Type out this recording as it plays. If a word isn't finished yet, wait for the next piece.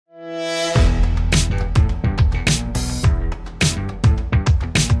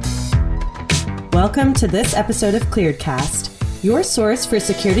Welcome to this episode of ClearedCast, your source for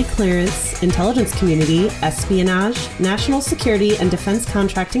security clearance, intelligence community, espionage, national security, and defense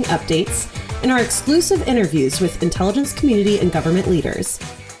contracting updates, and our exclusive interviews with intelligence community and government leaders.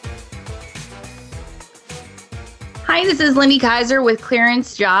 Hi, this is Lindy Kaiser with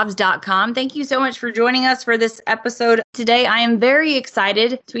ClearanceJobs.com. Thank you so much for joining us for this episode. Today, I am very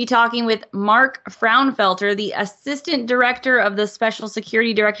excited to be talking with Mark Frauenfelter, the Assistant Director of the Special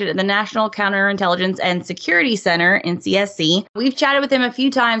Security Directorate at the National Counterintelligence and Security Center, NCSC. We've chatted with him a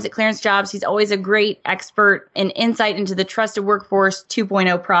few times at Clearance Jobs. He's always a great expert and insight into the Trusted Workforce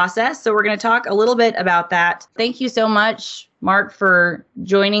 2.0 process. So we're going to talk a little bit about that. Thank you so much, Mark, for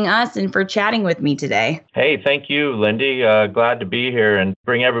joining us and for chatting with me today. Hey, thank you, Lindy. Glad to be here and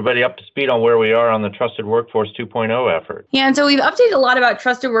bring everybody up to speed on where we are on the Trusted Workforce 2.0 effort. Yeah, and so we've updated a lot about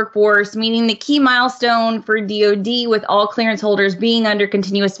Trusted Workforce, meaning the key milestone for DoD with all clearance holders being under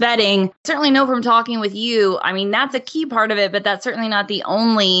continuous vetting. Certainly know from talking with you, I mean, that's a key part of it, but that's certainly not the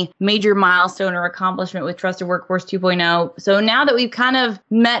only major milestone or accomplishment with Trusted Workforce 2.0. So now that we've kind of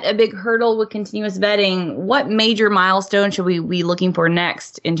met a big hurdle with continuous vetting, what major milestone should we be looking for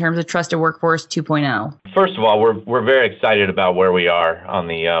next in terms of Trusted Workforce 2.0? First of all, we're very excited about where we are on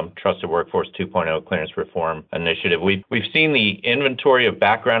the Trusted Workforce 2.0 clearance reform initiative. We've seen the inventory of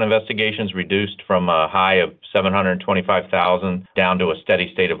background investigations reduced from a high of 725,000 down to a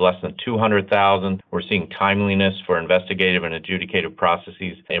steady state of less than 200,000. We're seeing timeliness for investigative and adjudicative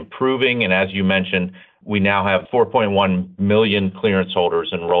processes improving, and as you mentioned, we now have 4.1 million clearance holders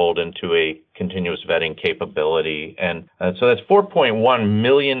enrolled into a continuous vetting capability. And so that's 4.1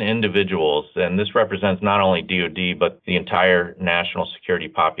 million individuals. And this represents not only DoD, but the entire national security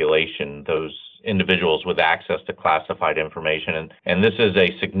population, those individuals with access to classified information. And this is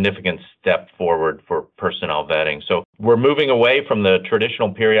a significant step forward for personnel vetting. So we're moving away from the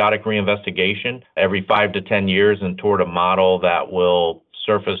traditional periodic reinvestigation every 5 to 10 years and toward a model that will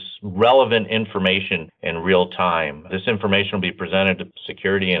surface relevant information in real time. This information will be presented to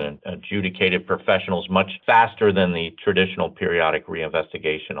security and adjudicated professionals much faster than the traditional periodic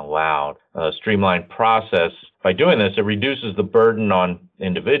reinvestigation allowed. A streamlined process. By doing this, it reduces the burden on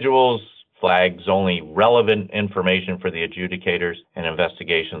individuals, flags only relevant information for the adjudicators, and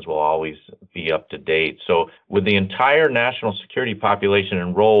investigations will always be up to date. So with the entire national security population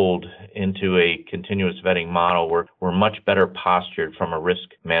enrolled into a continuous vetting model, we're much better postured from a risk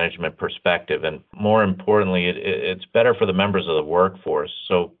management perspective. And more importantly, it's better for the members of the workforce.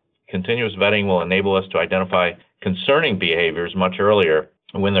 So continuous vetting will enable us to identify concerning behaviors much earlier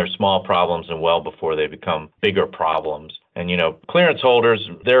when they're small problems and well before they become bigger problems. And, you know, clearance holders,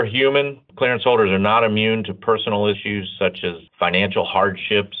 they're human. Clearance holders are not immune to personal issues such as financial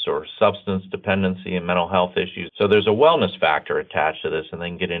hardships or substance dependency and mental health issues. So there's a wellness factor attached to this, and they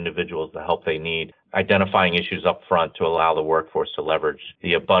can get individuals the help they need, identifying issues up front to allow the workforce to leverage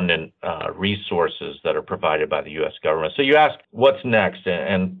the abundant resources that are provided by the U.S. government. So you ask what's next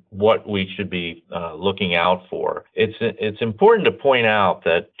and what we should be looking out for. It's important to point out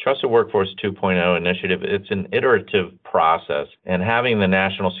that Trusted Workforce 2.0 initiative, it's an iterative process, and having the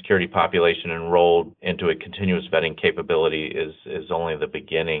national security population enrolled into a continuous vetting capability is only the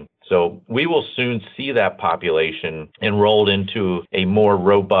beginning. So we will soon see that population enrolled into a more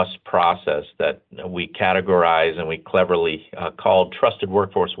robust process that we categorize and we cleverly called Trusted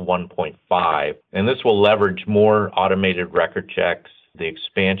Workforce 1.5. And this will leverage more automated record checks, the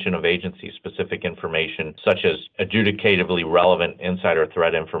expansion of agency-specific information, such as adjudicatively relevant insider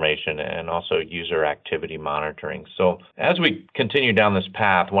threat information, and also user activity monitoring. So as we continue down this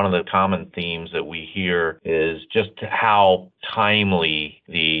path, one of the common themes that we hear is just how timely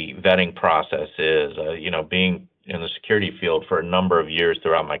the vetting process is. Being in the security field for a number of years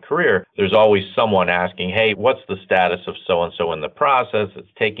throughout my career, there's always someone asking, hey, what's the status of so-and-so in the process? It's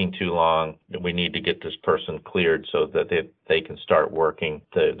taking too long. We need to get this person cleared so that they can start working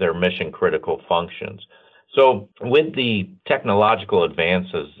their mission-critical functions. So with the technological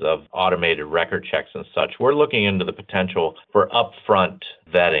advances of automated record checks and such, we're looking into the potential for upfront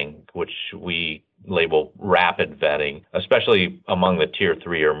vetting, which we label rapid vetting, especially among the tier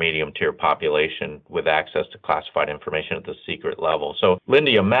 3 or medium tier population with access to classified information at the secret level. So,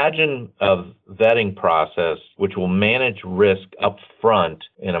 Lindy, imagine a vetting process which will manage risk up front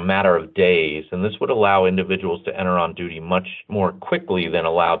in a matter of days, and this would allow individuals to enter on duty much more quickly than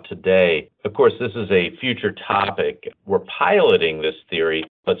allowed today. Of course, this is a future topic. We're piloting this theory,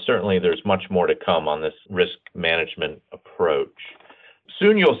 but certainly there's much more to come on this risk management approach.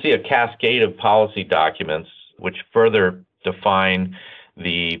 Soon you'll see a cascade of policy documents which further define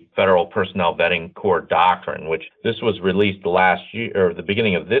the Federal Personnel Vetting Core Doctrine, which this was released last year, or the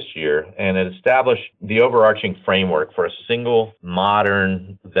beginning of this year, and it established the overarching framework for a single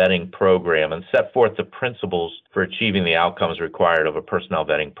modern vetting program and set forth the principles for achieving the outcomes required of a personnel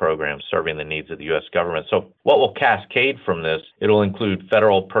vetting program serving the needs of the U.S. government. So what will cascade from this? It'll include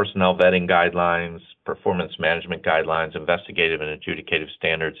federal personnel vetting guidelines, performance management guidelines, investigative and adjudicative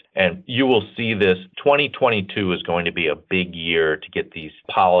standards. And you will see this. 2022 is going to be a big year to get these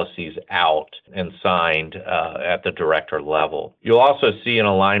policies out and signed at the director level. You'll also see an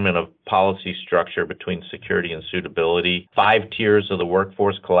alignment of policy structure between security and suitability. 5 tiers of the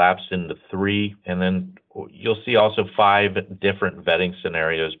workforce collapsed into 3, and then you'll see also 5 different vetting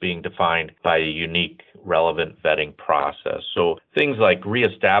scenarios being defined by a unique relevant vetting process. So things like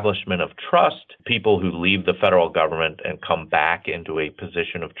reestablishment of trust, people who leave the federal government and come back into a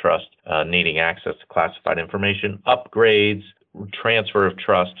position of trust, needing access to classified information, upgrades, transfer of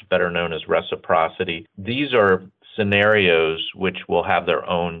trust, better known as reciprocity. These are scenarios which will have their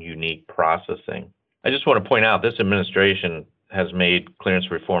own unique processing. I just want to point out this administration has made clearance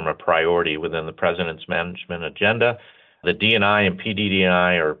reform a priority within the president's management agenda. The D&I and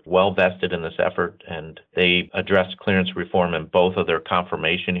PDD&I are well vested in this effort, and they addressed clearance reform in both of their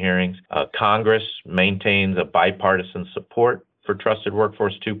confirmation hearings. Congress maintains a bipartisan support for Trusted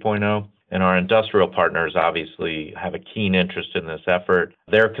Workforce 2.0, and our industrial partners obviously have a keen interest in this effort.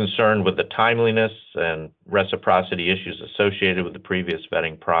 They're concerned with the timeliness and reciprocity issues associated with the previous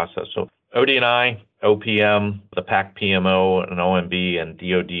vetting process. So OD&I, OPM, the PAC PMO, and OMB and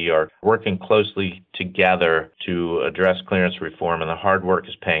DoD are working closely together to address clearance reform, and the hard work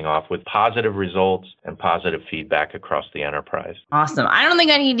is paying off with positive results and positive feedback across the enterprise. Awesome. I don't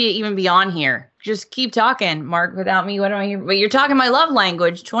think I need to even be on here. Just keep talking, Mark, without me. What do I hear? But you're talking my love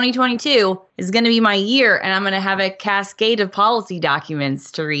language. 2022 is going to be my year, and I'm going to have a cascade of policy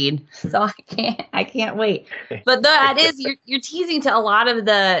documents to read. So I can't wait. But that is, you're teasing to a lot of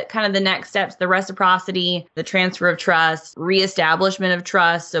the kind of the next steps, the reciprocity, the transfer of trust, reestablishment of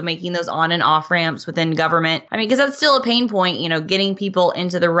trust. So making those on and off ramps within government. I mean, because that's still a pain point, getting people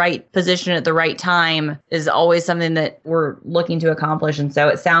into the right position at the right time is always something that we're looking to accomplish. And so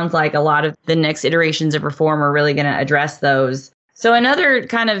it sounds like a lot of the next iterations of reform are really going to address those. So another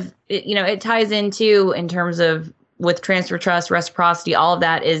kind of, it ties into in terms of with transfer trust, reciprocity, all of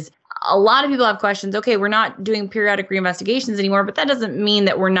that is a lot of people have questions. Okay, we're not doing periodic reinvestigations anymore, but that doesn't mean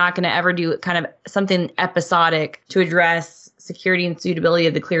that we're not going to ever do kind of something episodic to address security and suitability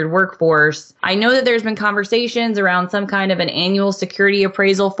of the cleared workforce. I know that there's been conversations around some kind of an annual security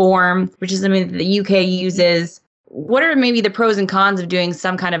appraisal form, which is something that the UK uses. What are maybe the pros and cons of doing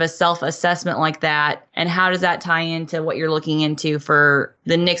some kind of a self-assessment like that? And how does that tie into what you're looking into for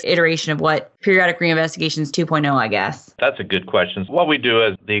the next iteration of what periodic reinvestigations 2.0, I guess? That's a good question. What we do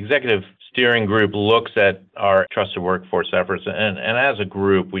as the executive steering group looks at our trusted workforce efforts, and as a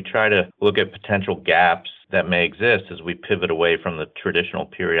group, we try to look at potential gaps that may exist as we pivot away from the traditional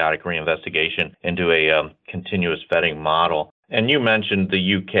periodic reinvestigation into a continuous vetting model. And you mentioned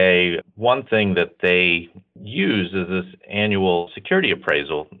the UK. One thing that they use is this annual security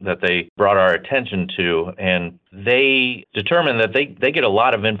appraisal that they brought our attention to, and they determined that they get a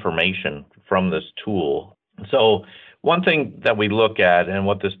lot of information from this tool. So one thing that we look at and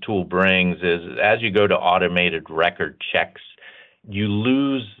what this tool brings is as you go to automated record checks, you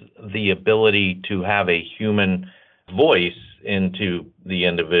lose the ability to have a human voice into the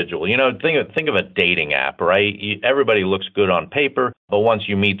individual. Think of a dating app, right? Everybody looks good on paper, but once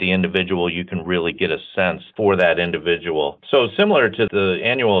you meet the individual, you can really get a sense for that individual. So similar to the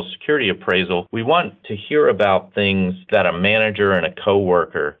annual security appraisal, we want to hear about things that a manager and a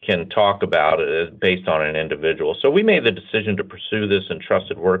coworker can talk about based on an individual. So we made the decision to pursue this in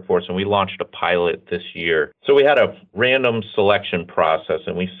Trusted Workforce, and we launched a pilot this year. So we had a random selection process,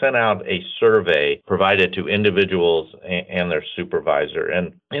 and we sent out a survey provided to individuals and their supervisor.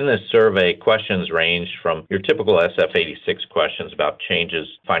 And in this survey, questions ranged from your typical SF-86 questions about changes,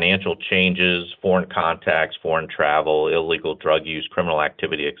 financial changes, foreign contacts, foreign travel, illegal drug use, criminal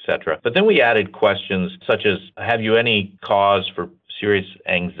activity, etc. But then we added questions such as, have you any cause for serious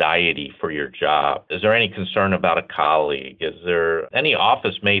anxiety for your job? Is there any concern about a colleague? Is there any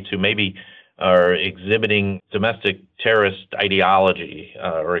office mates who maybe are exhibiting domestic terrorist ideology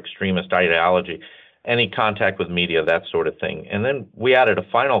or extremist ideology? Any contact with media, that sort of thing. And then we added a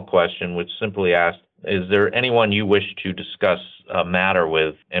final question which simply asked, Is there anyone you wish to discuss a matter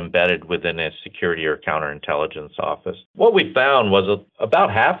with embedded within a security or counterintelligence office? What we found was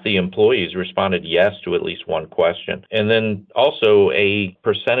about half the employees responded yes to at least one question. And then also a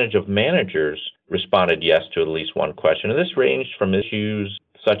percentage of managers responded yes to at least one question. And this ranged from issues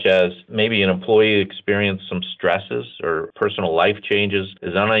such as maybe an employee experienced some stresses or personal life changes,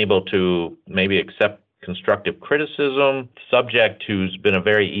 is unable to maybe accept constructive criticism. Subject who's been a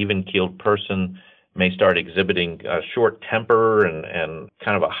very even-keeled person may start exhibiting a short temper and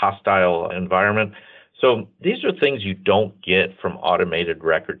kind of a hostile environment. So these are things you don't get from automated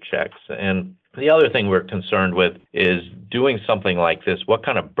record checks. And the other thing we're concerned with is doing something like this. What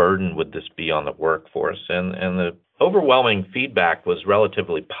kind of burden would this be on the workforce? And the overwhelming feedback was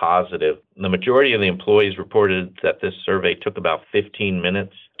relatively positive. The majority of the employees reported that this survey took about 15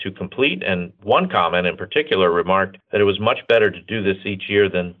 minutes to complete, and one comment in particular remarked that it was much better to do this each year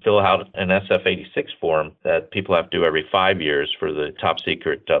than fill out an SF-86 form that people have to do every 5 years for the top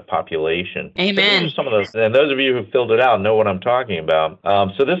secret population. Amen. So those are some of those, and those of you who filled it out know what I'm talking about.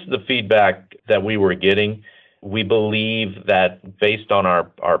 So this is the feedback that we were getting. We believe that based on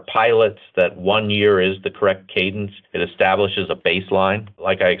our pilots, that 1 year is the correct cadence. It establishes a baseline.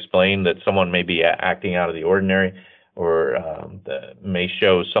 Like I explained, that someone may be acting out of the ordinary or may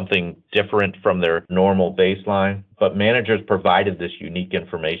show something different from their normal baseline. But managers provided this unique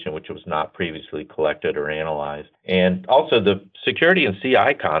information, which was not previously collected or analyzed. And also the security and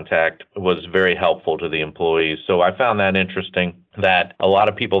CI contact was very helpful to the employees. So I found that interesting, that a lot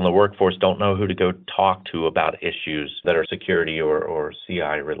of people in the workforce don't know who to go talk to about issues that are security or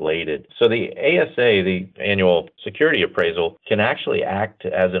CI related. So the ASA, the annual security appraisal, can actually act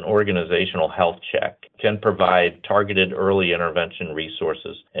as an organizational health check, can provide targeted early intervention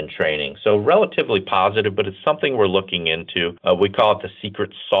resources and training. So relatively positive, but it's something we're looking into. We call it the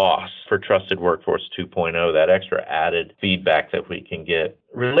secret sauce for Trusted Workforce 2.0, that extra added feedback that we can get.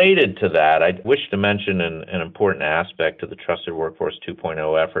 Related to that, I wish to mention an important aspect of the Trusted Workforce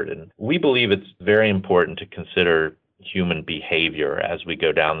 2.0 effort, and we believe it's very important to consider human behavior as we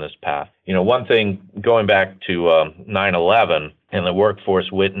go down this path. You know, one thing, going back to 9/11, and the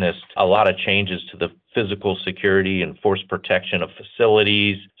workforce witnessed a lot of changes to the physical security and force protection of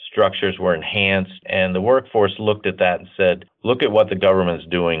facilities. Structures were enhanced, and the workforce looked at that and said, look at what the government's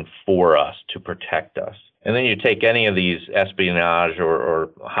doing for us to protect us. And then you take any of these espionage or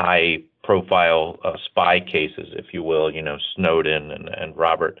high-profile spy cases, if you will, you know, Snowden and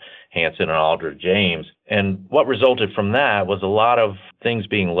Robert Hansen and Aldrich James. And what resulted from that was a lot of things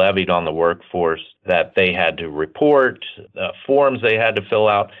being levied on the workforce that they had to report, forms they had to fill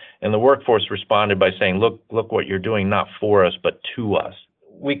out, and the workforce responded by saying, look what you're doing, not for us, but to us.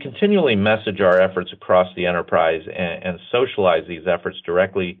 We continually message our efforts across the enterprise and socialize these efforts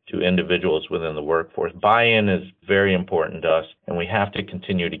directly to individuals within the workforce. Buy-in is very important to us, and we have to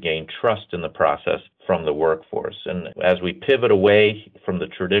continue to gain trust in the process from the workforce. And as we pivot away from the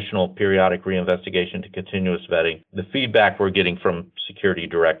traditional periodic reinvestigation to continuous vetting, the feedback we're getting from security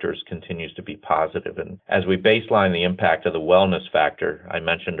directors continues to be positive. And as we baseline the impact of the wellness factor I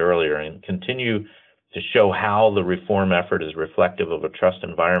mentioned earlier and continue to show how the reform effort is reflective of a trust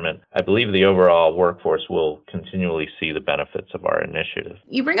environment, I believe the overall workforce will continually see the benefits of our initiative.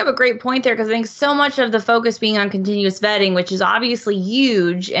 You bring up a great point there, because I think so much of the focus being on continuous vetting, which is obviously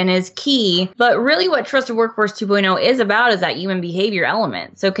huge and is key, but really what Trusted Workforce 2.0 is about is that human behavior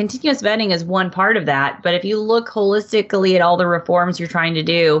element. So continuous vetting is one part of that, but if you look holistically at all the reforms you're trying to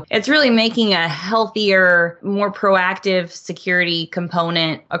do, it's really making a healthier, more proactive security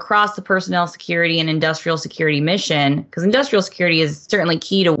component across the personnel security and industrial security mission, because industrial security is certainly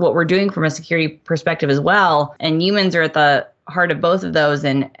key to what we're doing from a security perspective as well. And humans are at the heart of both of those,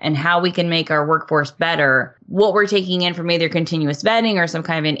 and how we can make our workforce better. What we're taking in from either continuous vetting or some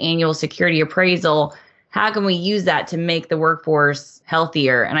kind of an annual security appraisal, how can we use that to make the workforce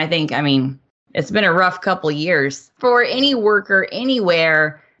healthier? And I think, it's been a rough couple of years for any worker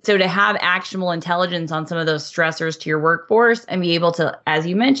anywhere. So to have actionable intelligence on some of those stressors to your workforce and be able to, as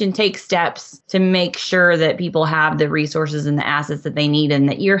you mentioned, take steps to make sure that people have the resources and the assets that they need and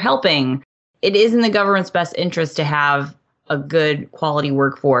that you're helping. It is in the government's best interest to have a good quality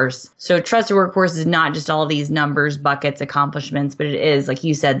workforce. So Trusted Workforce is not just all these numbers, buckets, accomplishments, but it is, like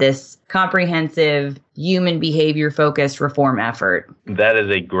you said, this comprehensive human behavior focused reform effort. That is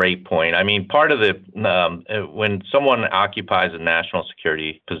a great point. Part of when someone occupies a national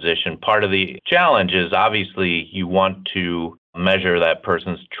security position, part of the challenge is obviously you want to measure that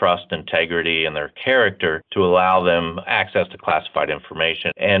person's trust, integrity, and their character to allow them access to classified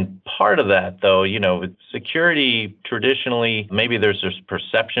information. And part of that, though, security traditionally, maybe there's this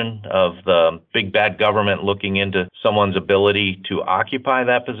perception of the big bad government looking into someone's ability to occupy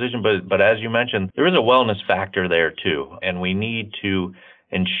that position. But as you mentioned, there is a wellness factor there too. And we need to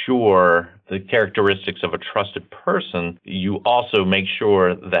ensure the characteristics of a trusted person. You also make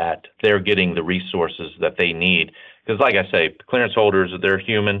sure that they're getting the resources that they need. Because like I say, clearance holders, they're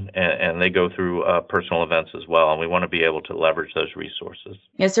human and they go through personal events as well. And we want to be able to leverage those resources.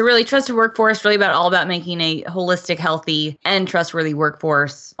 Yeah, so really trusted workforce, really all about making a holistic, healthy, and trustworthy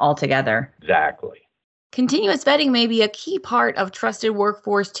workforce altogether. Exactly. Continuous vetting may be a key part of Trusted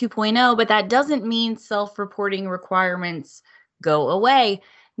Workforce 2.0, but that doesn't mean self-reporting requirements go away.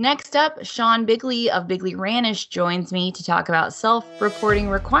 Next up, Sean Bigley of Bigley Ranish joins me to talk about self-reporting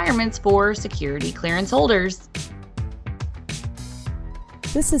requirements for security clearance holders.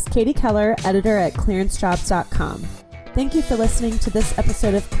 This is Katie Keller, editor at clearancejobs.com. Thank you for listening to this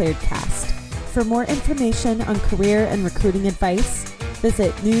episode of ClearedCast. For more information on career and recruiting advice,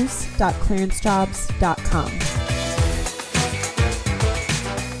 visit news.clearancejobs.com.